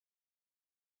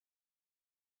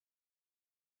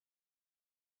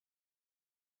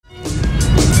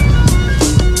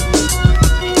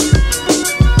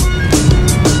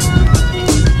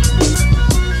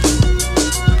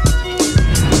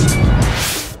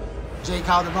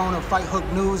Calderon of Fight Hook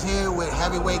News here with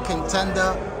heavyweight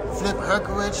contender Filip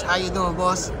Hrgović. How you doing,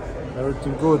 boss?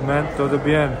 Everything good, man. Todo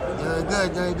bien. Very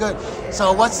good, very good.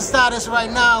 So what's the status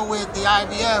right now with the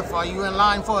IBF? Are you in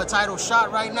line for a title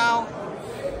shot right now?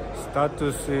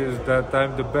 Status is that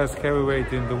I'm the best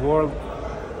heavyweight in the world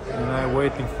and I'm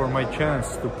waiting for my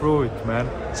chance to prove it, man.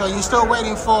 So you're still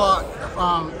waiting for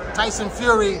Tyson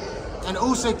Fury and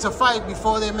Usyk to fight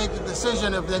before they make the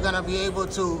decision if they're going to be able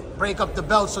to break up the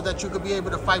belt so that you could be able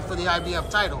to fight for the IBF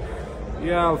title?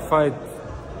 Yeah, I'll fight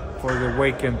for the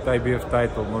vacant IBF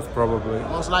title, most probably.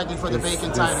 Most likely for the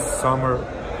vacant title. This summer.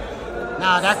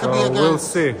 Now, that could be against we'll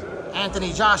see.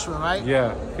 Anthony Joshua, right?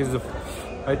 Yeah,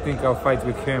 I think I'll fight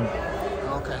with him.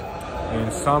 Okay. In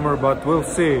summer, but we'll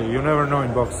see. You never know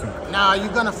in boxing. Now, are you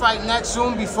going to fight next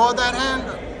soon before that hand?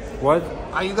 What?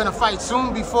 Are you going to fight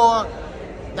soon before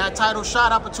that title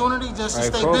shot opportunity just to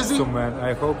stay busy? I hope so, man.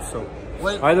 I hope so.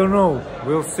 Wait. I don't know.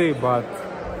 We'll see, but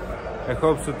I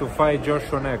hope so to fight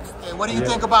Joshua next. Okay, what do you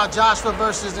think about Joshua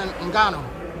versus Ngannou?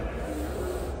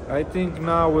 I think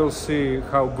now we'll see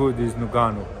how good is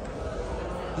Ngannou.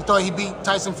 You thought he beat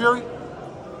Tyson Fury?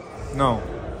 No.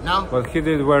 No? But he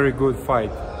did a very good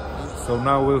fight. So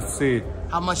now we'll see.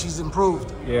 How much he's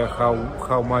improved. Yeah,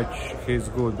 how much he's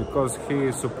good. Because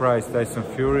he surprised Tyson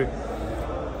Fury.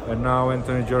 And now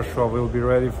Anthony Joshua will be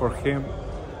ready for him.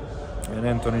 And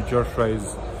Anthony Joshua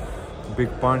is a big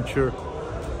puncher.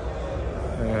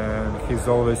 And he's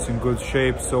always in good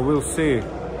shape. So we'll see.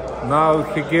 Now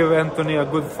if he give Anthony a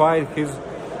good fight,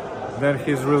 then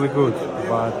he's really good.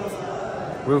 But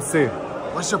we'll see.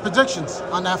 What's your predictions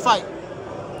on that fight?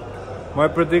 My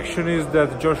prediction is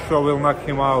that Joshua will knock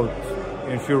him out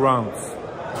in few rounds.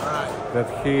 All right.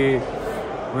 That he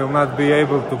will not be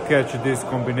able to catch these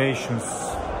combinations,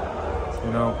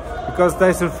 you know, because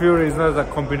Tyson Fury is not a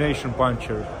combination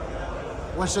puncher.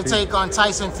 What's your take on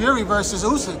Tyson Fury versus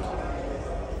Usyk?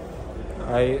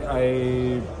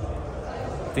 I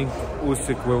think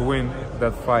Usyk will win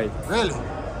that fight. Really?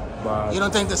 But you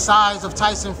don't think the size of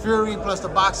Tyson Fury plus the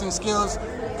boxing skills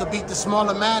could beat the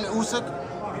smaller man, Usyk?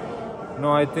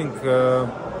 No, I think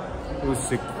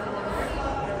Usyk.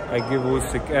 I give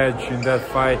Usyk edge in that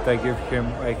fight. I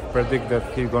predict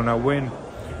that he's gonna win.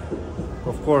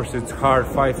 Of course, it's hard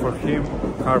fight for him,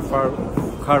 hard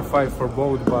fight for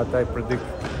both. But I predict,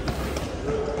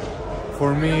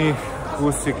 for me,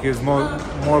 Usyk is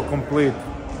more complete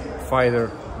fighter,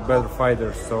 better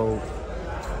fighter. So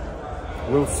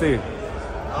we'll see.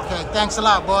 Okay, thanks a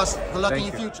lot, boss. Good luck in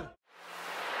your future.